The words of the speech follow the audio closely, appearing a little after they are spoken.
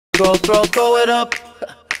throw it up.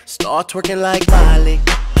 Start twerking like Miley.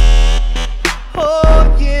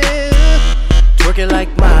 Oh yeah, twerking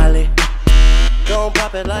like Miley. Don't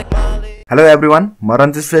pop it like Miley. Hello everyone, म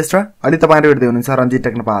रञ्जित श्रेष्ठ अलि तपाईहरु हेर्दै हुनुहुन्छ Ranjit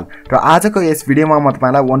take Nepal र आजको यस भिडियोमा म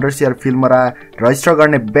तपाईलाई वन्डरशेयर फिल्मरा रजिस्टर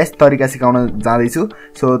गर्ने बेस्ट तरिका सिकाउन जाँदै छु।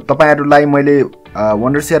 सो तपाईहरुलाई मैले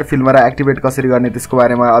वन्डरशेयर फिल्मरा एक्टिभेट कसरी गर्ने त्यसको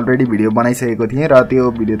बारेमा अलरेडी भिडियो बनाइसकेको थिएँ र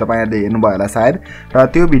त्यो भिडियो तपाईहरुले हेर्नु भयो होला सायद। र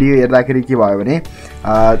त्यो भिडियो हेर्दाखेरि के भयो भने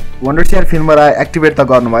वन्डरशेयर फिल्मरा एक्टिभेट त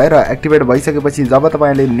गर्नुभयो र एक्टिभेट भइसकेपछि जब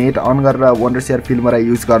तपाईले नेट अन गरेर वन्डरशेयर फिल्मरा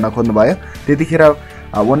युज गर्न खोज्नुभयो त्यतिखेर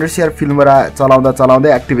वन्डरशेयर फिल्मरा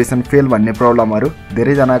चलाउँदै एक्टिभेसन फेल भन्ने प्रब्लमहरु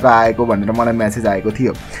धेरै जनाको आएको भनेर मलाई मेसेज आएको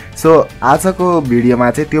थियो। सो आजको भिडियोमा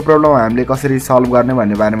चाहिँ त्यो प्रब्लम हामीले कसरी सल्भ गर्ने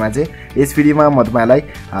भन्ने बारेमा चाहिँ यस भिडियोमा म तपाईलाई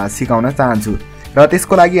सिकाउन चाहन्छु। र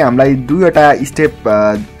त्यसको लागि हामीलाई दुईवटा स्टेप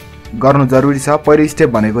गर्नु जरुरी छ। पहिलो स्टेप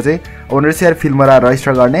भनेको चाहिँ वन्डरशेयर फिल्मरा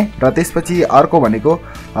रजिस्टर गर्ने र त्यसपछि अर्को भनेको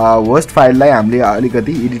होस्ट फाइललाई हामीले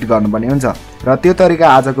अलिकति एडिट गर्नुपर्ने हुन्छ र त्यो तरिका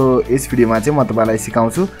आजको यस भिडियोमा चाहिँ म तपाईलाई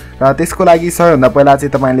सिकाउँछु। र त्यसको लागि सबैभन्दा पहिला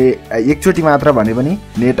चाहिँ तपाईले एकचोटी मात्र भने पनि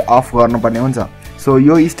नेट अफ गर्नुपर्ने हुन्छ। सो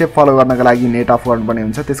यो स्टेप फलो गर्नको लागि नेट अफ गर्नुपर्ने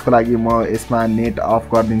हुन्छ। त्यसको लागि म यसमा नेट अफ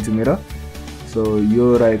गरिदिन्छु मेरो। सो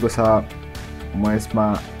यो रहेको छ, म यसमा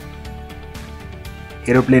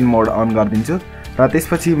एरोप्लेन मोड अन गरिदिन्छु र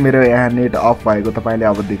त्यसपछि मेरो यहाँ नेट अफ भएको तपाईले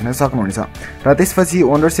अब देख्न सक्नुहुन्छ। र त्यसपछि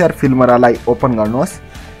वन्डरशेयर फिल्मरालाई ओपन गर्नुहोस्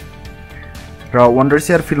र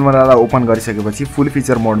वन्डरशेयर फिल्मरालाई ओपन गरिसकेपछि फुल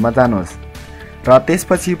फिचर मोडमा जानुहोस् र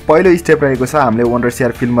त्यसपछि पहिलो स्टेप रहेको छ हामीले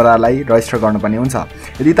वन्डरशेयर फिल्मरालाई रजिस्टर गर्नुपर्ने हुन्छ।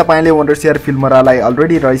 यदि तपाईले वन्डरशेयर फिल्मरालाई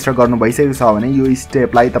अलरेडी रजिस्टर गर्नु भइसकेको छ भने यो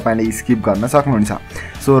स्टेपलाई तपाईले स्किप गर्न सक्नुहुन्छ।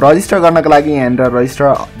 सो रजिस्टर गर्नको लागि यहाँ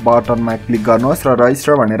रजिस्टर बटनमा क्लिक गर्नुहोस् र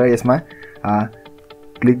रजिस्टर भनेर यसमा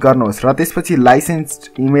क्लिक गर्नुहोस् र त्यसपछि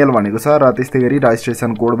लाइसेन्स इमेल भनेको छ र त्यस्तै गरी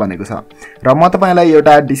रजिस्ट्रेसन कोड भनेको छ। र म तपाईलाई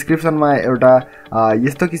एउटा डिस्क्रिप्सनमा एउटा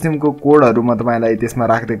यस्तो किसिमको कोडहरु म तपाईलाई त्यसमा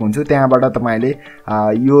राख्दिएको हुन्छु। त्यहाँबाट तपाईले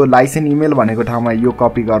यो लाइसेन्स इमेल भनेको ठाउँमा यो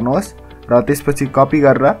कपी गर्नुहोस् र त्यसपछि कपी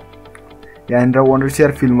गरेर यहाँ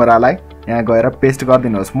वन्डरशेयर फिल्मरालाई यहाँ गएर पेस्ट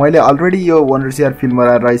गरिदिनुहोस्। मैले अलरेडी यो वन्डरशेयर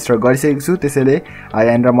फिल्मरा रजिस्टर गरिसकेको छु, त्यसैले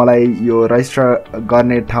यहाँ मलाई यो रजिस्टर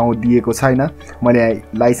गर्ने ठाउँ दिएको छैन। मैले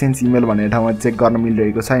लाइसेन्स इमेल भन्ने ठाउँमा चेक गर्न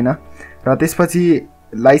मिलिरहेको छैन र त्यसपछि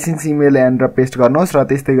लाइसेन्स इमेल यहाँ पेस्ट गर्नुहोस् र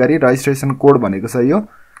त्यस्तै गरी रजिस्ट्रेसन कोड भनेको छ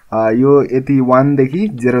यो यति 1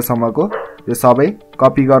 देखि 0 सम्मको यो सबै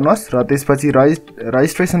कपी गर्नुहोस् र त्यसपछि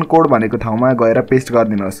रजिस्ट्रेसन कोड भनेको ठाउँमा गएर पेस्ट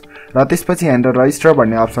गरिदिनुहोस् र त्यसपछि यहाँ रजिस्टर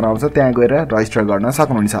भन्ने अप्सन आउँछ, त्यहाँ गएर रजिस्टर गर्न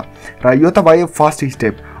सक्नुहुन्छ। र यो त भयो फर्स्ट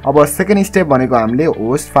स्टेप। अब सेकेन्ड स्टेप भनेको हामीले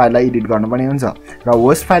होस्ट फाइललाई एडिट गर्नुपर्ने हुन्छ र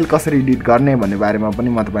होस्ट फाइल कसरी एडिट गर्ने भन्ने बारेमा पनि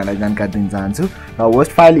म तपाईलाई जानकारी दिन चाहन्छु। र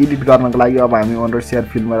होस्ट फाइल एडिट गर्नको लागि अब हामी वन्डरशेयर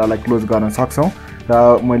फिल्मरालाई क्लोज गर्न सक्छौं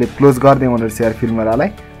र मैले क्लोज गर्दै वन्डरशेयर फिल्मरालाई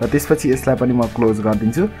र त्यसपछि यसलाई पनि म क्लोज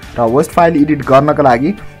गरिदिन्छु। र होस्ट फाइल एडिट गर्नको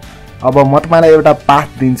लागि अब म तपाईलाई एउटा पाथ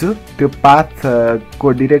दिन्छु। त्यो पाथ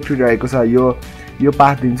को डाइरेक्टरी रहेको छ यो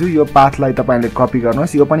पाथ दिन्छु। यो पाथलाई तपाईले कपी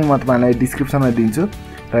गर्नुहोस्। यो पनि म तपाईलाई डिस्क्रिप्सनमा दिन्छु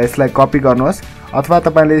र यसलाई कपी गर्नुहोस् अथवा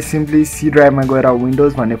तपाईले सिम्पली सी ड्राइभमा गएर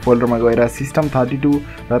विन्डोज भन्ने फोल्डरमा गएर सिस्टम 32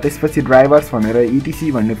 र त्यसपछि ड्राइभर्स भनेर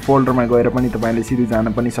etc भन्ने फोल्डरमा गएर पनि तपाईले सिधै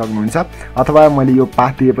जान पनि सक्नुहुन्छ। अथवा मैले यो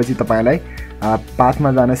पाथ दिएपछि तपाईलाई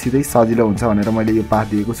पाथमा जान सिधै सजिलो हुन्छ भनेर मैले यो पाथ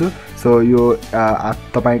दिएको छु। सो यो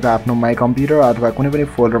तपाईको आफ्नो माई कम्प्युटर अथवा कुनै पनि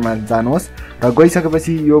फोल्डरमा जानुहोस् र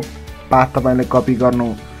गइसकेपछि यो पाथ तपाईले कपी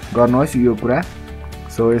गर्नुहोस् यो कुरा।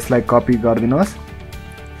 सो यसलाई कपी गरिदिनुहोस्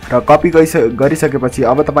र कपी गरिसकेपछि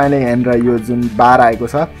अब तपाईले यहाँ यो जुन बार आएको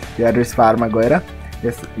छ यो एड्रेस बारमा गएर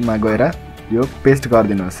यसमा गएर यो पेस्ट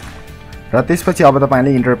गरिदिनुहोस् र त्यसपछि अब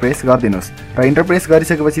तपाईले इन्टर प्रेस गरिदिनुहोस् र इन्टर प्रेस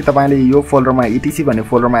गरिसकेपछि तपाईले यो फोल्डरमा etc भन्ने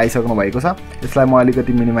फोल्डरमा आइसक्नु भएको छ। यसलाई म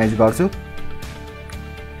अलिकति मिनिमाइज गर्छु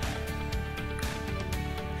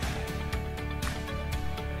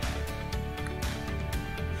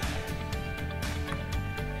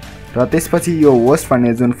र त्यसपछि यो होस्ट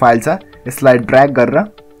भन्ने जुन फाइल छ यसलाई ड्र्याग गरेर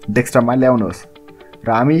डेस्कटपमा ल्याउनुहोस् र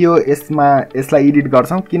हामी यसलाई एडिट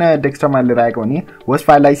गर्छौं। किन डेस्कटपमा लिएर आएको भने होस्ट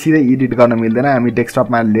फाइललाई सिधै एडिट गर्न मिल्दैन, हामी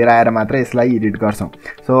डेस्कटपमा लिएर आएर मात्र यसलाई एडिट गर्छौं।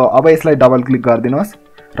 सो अब यसलाई डबल क्लिक गरिदिनुहोस्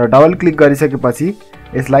र डबल क्लिक गरिसकेपछि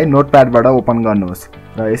यसलाई नोटप्याडबाट ओपन गर्नुहोस्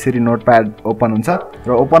र यसरी नोटप्याड ओपन हुन्छ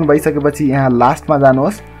र ओपन भइसकेपछि यहाँ लास्टमा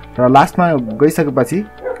जानुहोस् र लास्टमा गइसकेपछि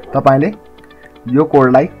तपाईले यो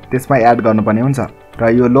कोडलाई त्यसमा एड गर्नुपर्ने हुन्छ र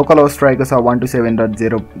यो लोकल होस्ट रहेको छ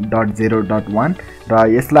 127.0.0.1 र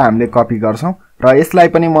यसलाई हामीले कपी गर्छौं र यसलाई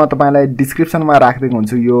पनि म तपाईलाई डिस्क्रिप्सनमा राख्दिएको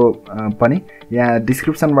हुन्छु। यो पनि यहाँ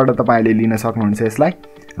डिस्क्रिप्सनबाट तपाईले लिन सक्नुहुन्छ यसलाई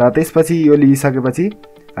र त्यसपछि यो लिइसकेपछि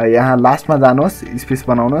यहाँ लास्टमा जानुहोस्, स्पेस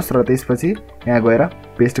बनाउनुहोस् र त्यसपछि यहाँ गएर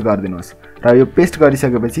पेस्ट गरिदिनुहोस् र यो पेस्ट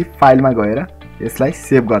गरिसकेपछि फाइलमा गएर यसलाई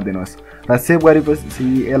सेभ गरिदिनुहोस् र सेभ गरेपछि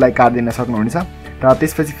यसलाई काट्दिन सक्नुहुन्छ र र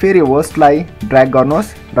त्यसपछि फेरि होस्टलाई ड्र्याग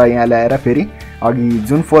गर्नुहोस् र यहाँ ल्याएर फेरि अघि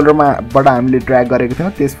जुन फोल्डरमाबाट हामीले ड्र्याग गरेको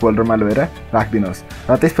थियौँ त्यस फोल्डरमा लगेर राखिदिनुहोस्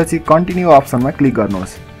र त्यसपछि कन्टिन्यू अप्सनमा क्लिक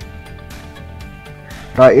गर्नुहोस्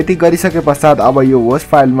र यति गरिसके पश्चात अब यो होस्ट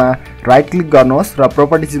फाइलमा राइट क्लिक गर्नुहोस् र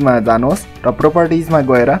प्रोपर्टिजमा जानुहोस् र प्रोपर्टिजमा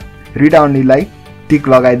गएर रिड ओन्लीलाई टिक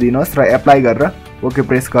लगाइदिनुहोस् र एप्लाई गरेर ओके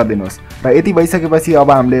प्रेस गरिदिनुहोस् र यति भइसकेपछि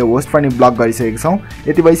अब हामीले होस्ट पनि ब्लक गरिसकेका छौँ।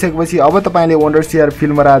 यति भइसकेपछि अब तपाईँले वन्डरसेयर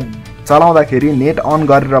फिल्मरा चलाउँदाखेरि नेट अन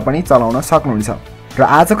गरेर पनि चलाउन सक्नुहुन्छ। र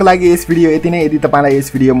आजको लागि यस भिडियो यति नै। यदि तपाईँलाई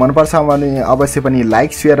यस भिडियो मनपर्छ भने अवश्य पनि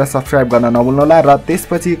लाइक, सेयर र सब्सक्राइब गर्न नभुल्नुहोला र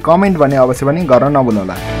त्यसपछि कमेन्ट भने अवश्य पनि गर्न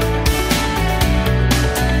नभुल्नुहोला।